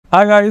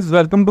Hi guys,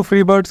 welcome to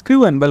Freebird's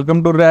Crew and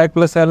welcome to RAG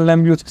plus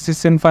LLM use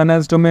cases in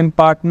finance domain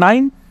part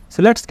 9.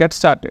 So let's get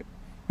started.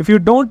 If you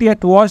don't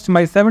yet watch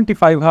my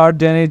 75 hard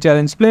GenAI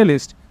challenge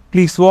playlist,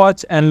 please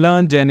watch and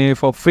learn GenAI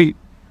for free.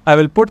 I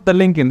will put the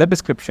link in the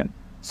description.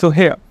 So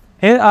here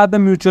are the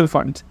mutual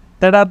funds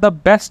that are the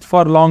best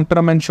for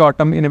long-term and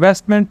short-term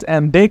investments,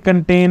 and they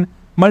contain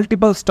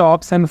multiple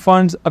stocks and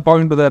funds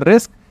according to the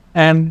risk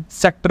and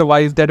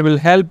sector-wise that will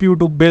help you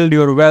to build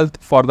your wealth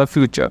for the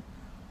future.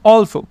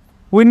 Also,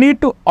 we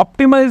need to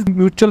optimize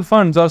mutual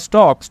funds or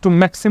stocks to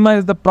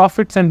maximize the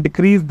profits and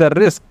decrease the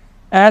risk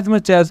as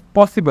much as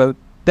possible.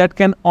 That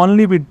can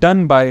only be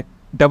done by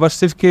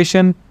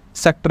diversification,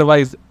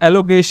 sector-wise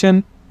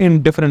allocation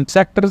in different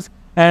sectors,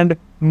 and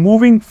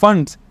moving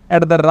funds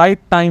at the right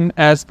time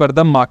as per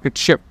the market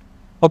shift.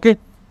 Okay,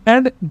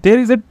 and there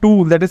is a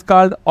tool that is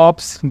called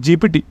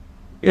OpsGPT.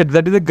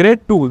 That is a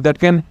great tool that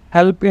can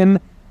help in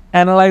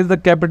analyze the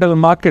capital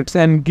markets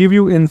and give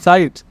you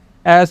insights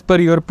as per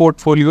your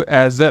portfolio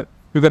as well.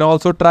 You can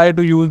also try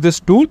to use this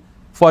tool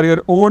for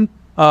your own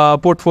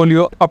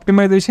portfolio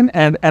optimization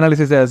and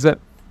analysis as well.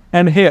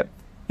 And here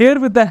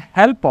with the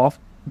help of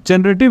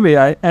generative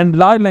AI and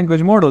large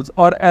language models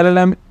or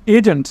LLM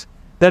agents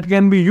that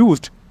can be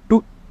used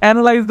to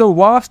analyze the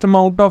vast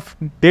amount of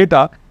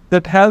data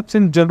that helps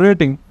in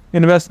generating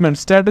investment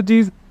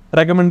strategies,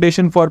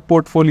 recommendation for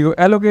portfolio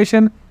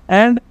allocation,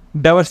 and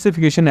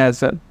diversification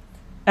as well.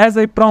 As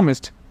I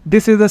promised,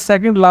 this is the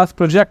second last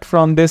project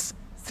from this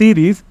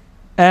series,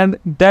 and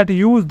that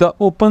use the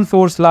open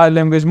source large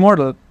language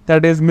model,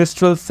 that is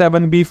Mistral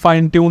 7B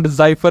fine-tuned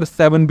Zypher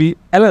 7B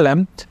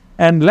LLM.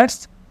 And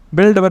let's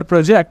build our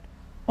project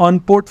on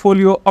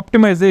portfolio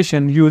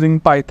optimization using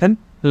Python,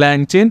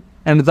 Langchain,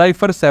 and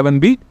Zypher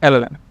 7B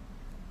LLM.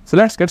 So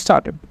let's get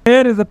started.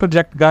 Here is the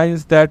project,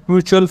 guys, that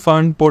mutual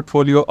fund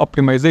portfolio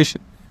optimization.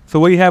 So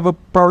we have a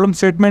problem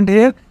statement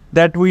here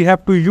that we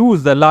have to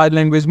use the large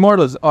language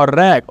models or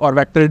RAG or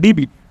vector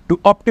DB to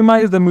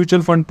optimize the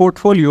mutual fund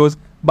portfolios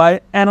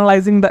by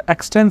analyzing the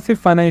extensive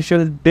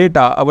financial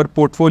data, our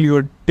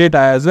portfolio data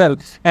as well,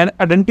 and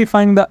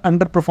identifying the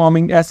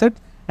underperforming assets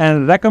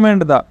and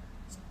recommend the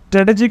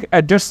strategic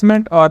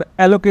adjustment or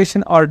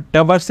allocation or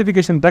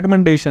diversification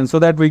recommendations so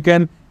that we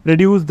can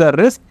reduce the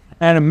risk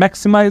and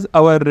maximize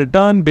our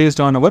return based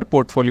on our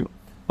portfolio.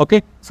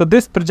 Okay, so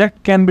this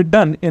project can be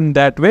done in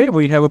that way.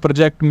 We have a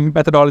project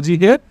methodology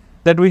here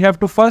that we have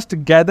to first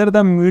gather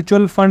the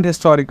mutual fund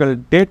historical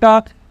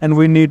data, and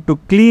we need to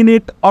clean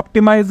it,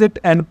 optimize it,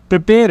 and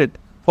prepare it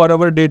for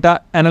our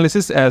data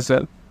analysis as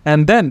well.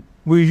 And then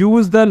we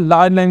use the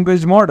large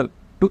language model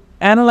to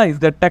analyze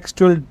the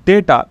textual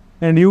data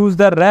and use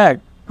the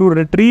RAG to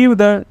retrieve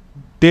the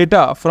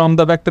data from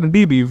the vector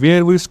DB,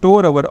 where we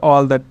store our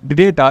all the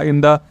data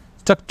in the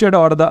structured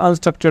or the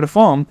unstructured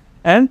form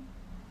and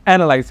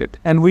analyze it.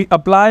 And we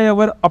apply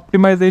our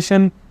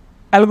optimization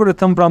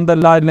algorithm from the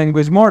large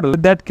language model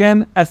that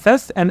can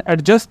assess and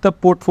adjust the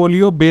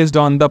portfolio based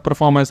on the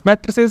performance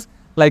matrices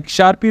like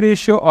Sharpe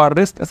ratio or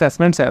risk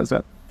assessments as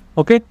well.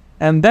 Okay,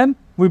 and then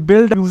we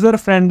build a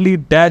user-friendly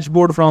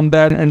dashboard from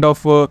that end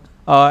of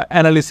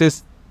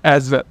analysis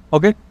as well.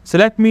 Okay, so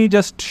let me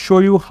just show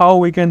you how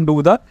we can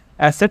do the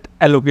asset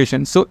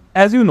allocation. So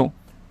as you know,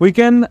 we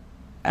can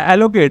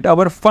allocate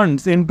our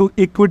funds into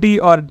equity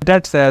or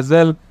debts as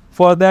well.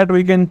 For that,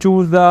 we can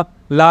choose the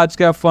large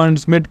cap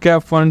funds, mid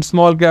cap funds,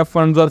 small cap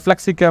funds, or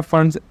flexi cap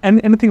funds,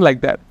 and anything like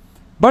that.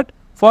 But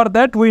for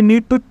that, we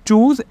need to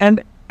choose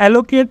and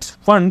allocate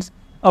funds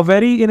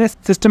in a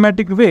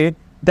systematic way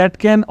that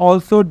can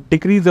also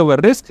decrease our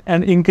risk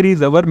and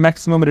increase our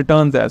maximum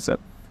returns as well.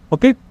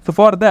 Okay, so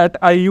for that,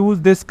 I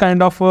use this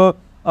kind of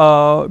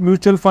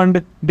mutual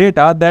fund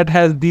data that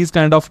has these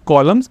kind of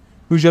columns: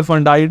 mutual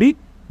fund ID,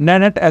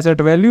 net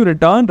asset value,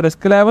 return,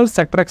 risk level,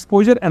 sector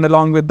exposure, and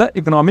along with the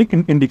economic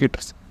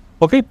indicators.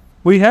 Okay,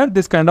 we have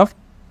this kind of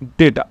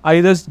data.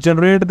 I just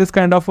generate this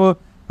kind of a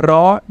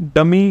raw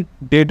dummy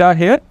data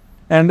here,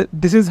 and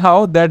this is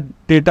how that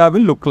data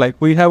will look like.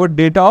 We have a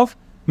data of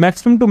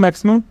maximum to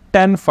maximum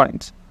 10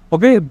 funds.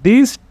 Okay,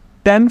 these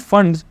 10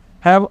 funds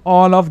have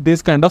all of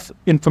this kind of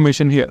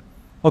information here.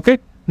 Okay,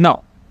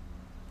 now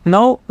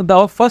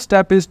the first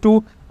step is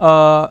to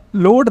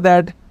load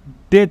that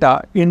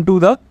data into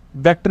the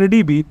vector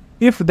DB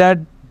if that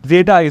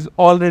data is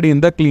already in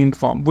the cleaned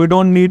form. We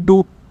don't need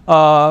to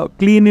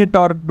clean it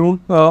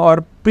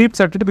or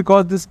pre-set it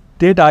because this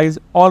data is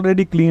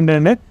already cleaned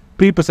in a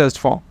pre-processed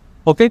form.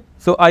 Okay,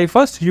 so I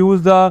first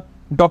use the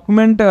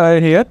document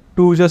here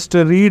to just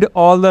read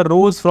all the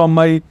rows from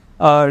my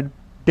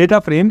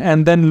data frame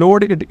and then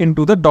load it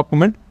into the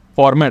document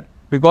format,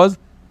 because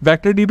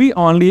vector DB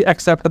only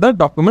accepts the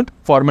document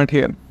format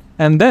here.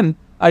 And then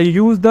I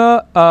use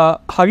the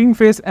Hugging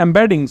Face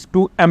embeddings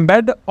to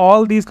embed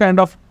all these kind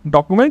of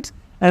documents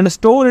and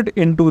store it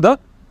into the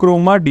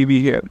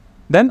ChromaDB here.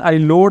 Then I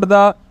load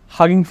the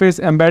Hugging Face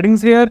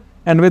embeddings here,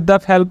 and with the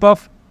help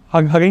of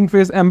Hugging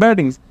Face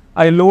embeddings,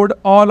 I load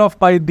all of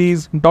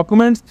these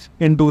documents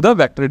into the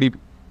vector DB.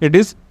 It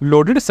is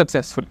loaded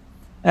successfully.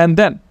 And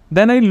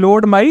then I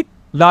load my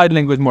large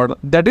language model,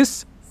 that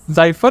is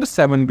Zypher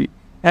 7B.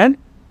 and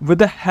with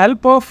the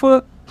help of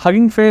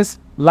Hugging Face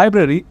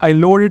library, I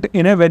load it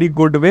in a very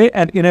good way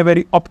and in a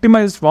very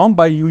optimized form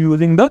by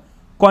using the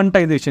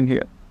quantization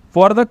here.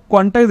 For the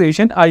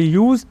quantization, I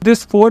use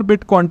this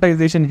 4-bit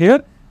quantization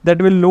here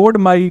that will load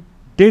my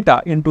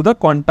data into the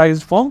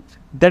quantized form,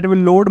 that will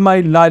load my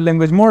large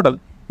language model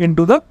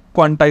into the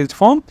quantized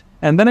form,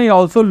 and then I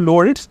also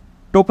load its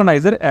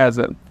tokenizer as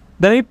well.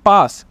 Then I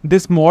pass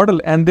this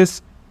model and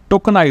this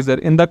tokenizer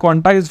in the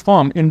quantized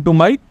form into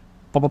my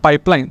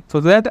pipeline so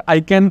that I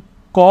can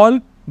call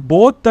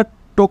both the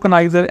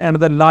tokenizer and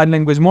the large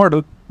language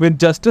model with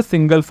just a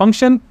single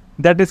function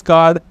that is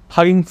called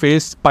Hugging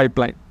Face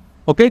pipeline.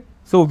 Okay,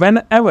 so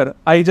whenever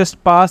I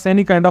just pass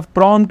any kind of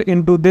prompt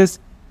into this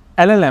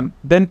LLM,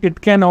 then it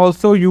can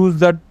also use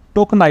the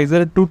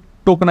tokenizer to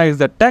tokenize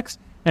the text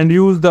and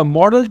use the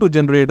model to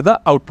generate the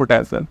output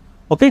as well.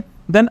 Okay,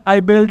 then I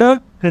build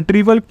a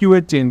retrieval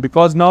QA chain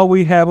because now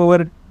we have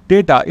our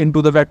data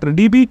into the vector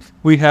DB,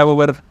 we have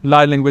our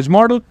large language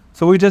model,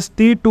 so we just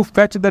need to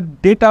fetch the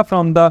data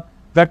from the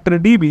vector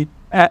DB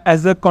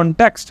as a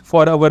context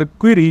for our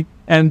query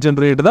and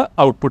generate the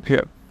output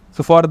here.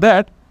 So for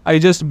that, I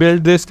just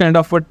build this kind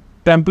of a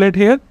template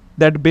here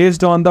that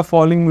based on the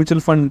following mutual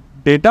fund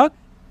data,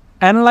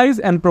 analyze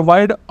and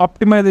provide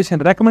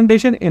optimization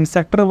recommendation in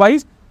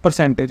sector-wise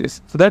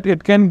percentages so that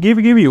it can give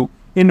you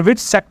in which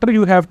sector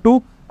you have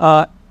to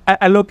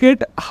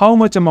allocate how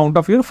much amount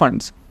of your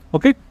funds.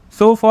 Okay,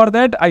 so for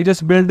that I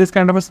just build this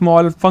kind of a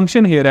small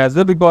function here as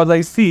well because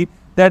I see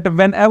that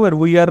whenever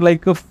we are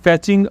like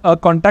fetching a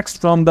context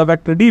from the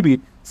vector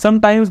DB,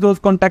 sometimes those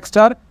contexts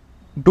are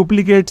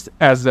duplicates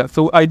as well.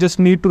 So I just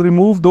need to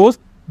remove those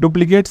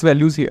duplicates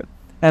values here.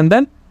 And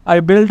then I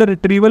build a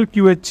retrieval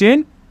QA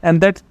chain, and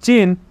that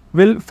chain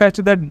will fetch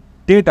that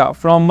data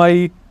from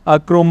my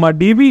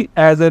ChromaDB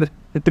as a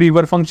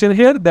retriever function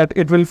here, that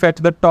it will fetch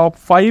the top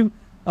 5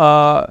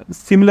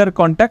 similar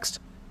context,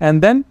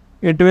 and then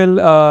it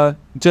will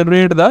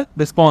generate the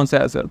response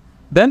as well.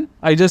 Then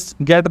I just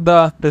get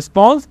the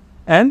response,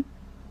 and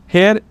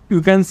here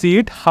you can see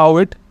it how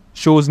it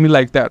shows me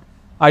like that.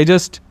 I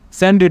just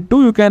send it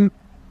to, you can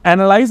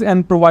analyze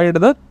and provide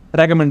the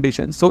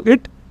recommendation. So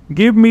it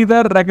give me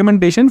the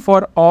recommendation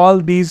for all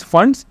these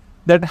funds,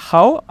 that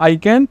how I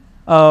can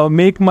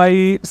make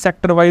my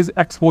sector wise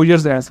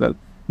exposures as well.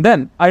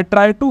 Then I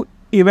try to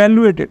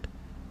evaluate it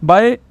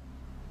by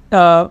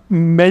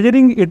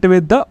measuring it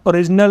with the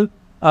original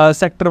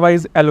sector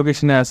wise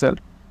allocation as well.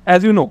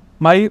 As you know,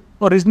 my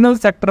original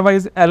sector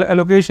wise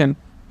allocation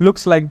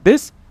looks like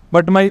this,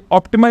 but my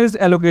optimized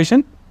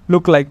allocation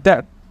look like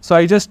that. So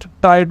I just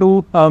try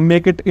to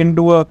make it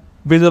into a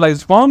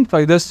visualized form. So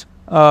I just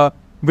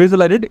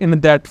visualize it in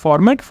that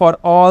format for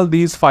all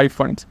these 5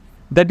 funds,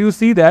 that you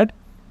see that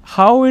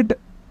how it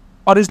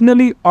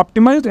originally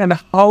optimized and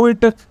how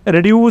it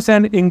reduce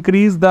and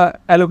increase the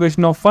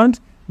allocation of funds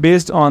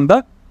based on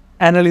the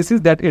analysis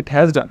that it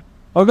has done.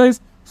 Okay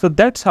guys, so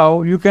that's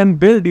how you can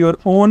build your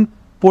own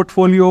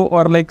portfolio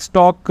or like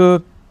stock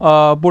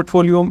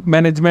portfolio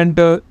management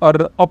or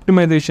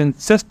optimization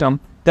system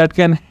that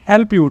can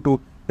help you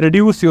to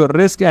reduce your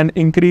risk and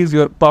increase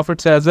your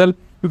profits as well.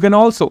 You can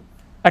also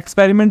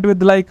experiment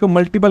with like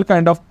multiple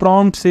kind of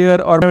prompts here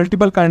or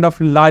multiple kind of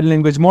large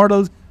language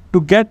models to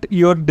get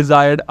your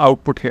desired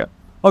output here.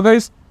 Okay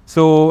guys,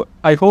 so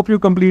I hope you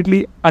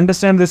completely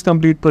understand this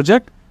complete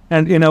project,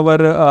 and in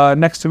our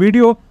next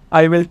video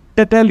I will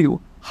tell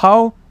you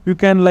how you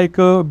can like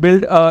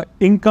build a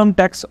income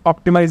tax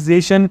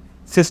optimization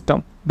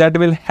system that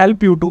will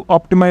help you to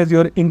optimize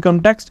your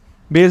income tax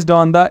based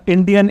on the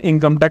Indian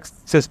income tax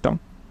system.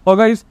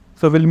 Okay guys,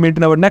 so we'll meet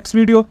in our next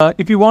video.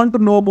 If you want to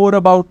know more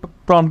about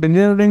prompt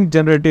engineering,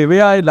 generative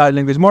AI, large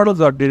language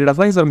models, or data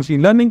science or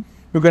machine learning,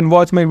 you can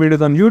watch my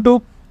videos on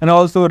YouTube and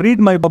also read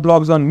my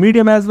blogs on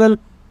Medium as well.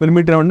 We'll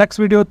meet in our next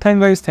video. Thank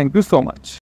you guys. Thank you so much.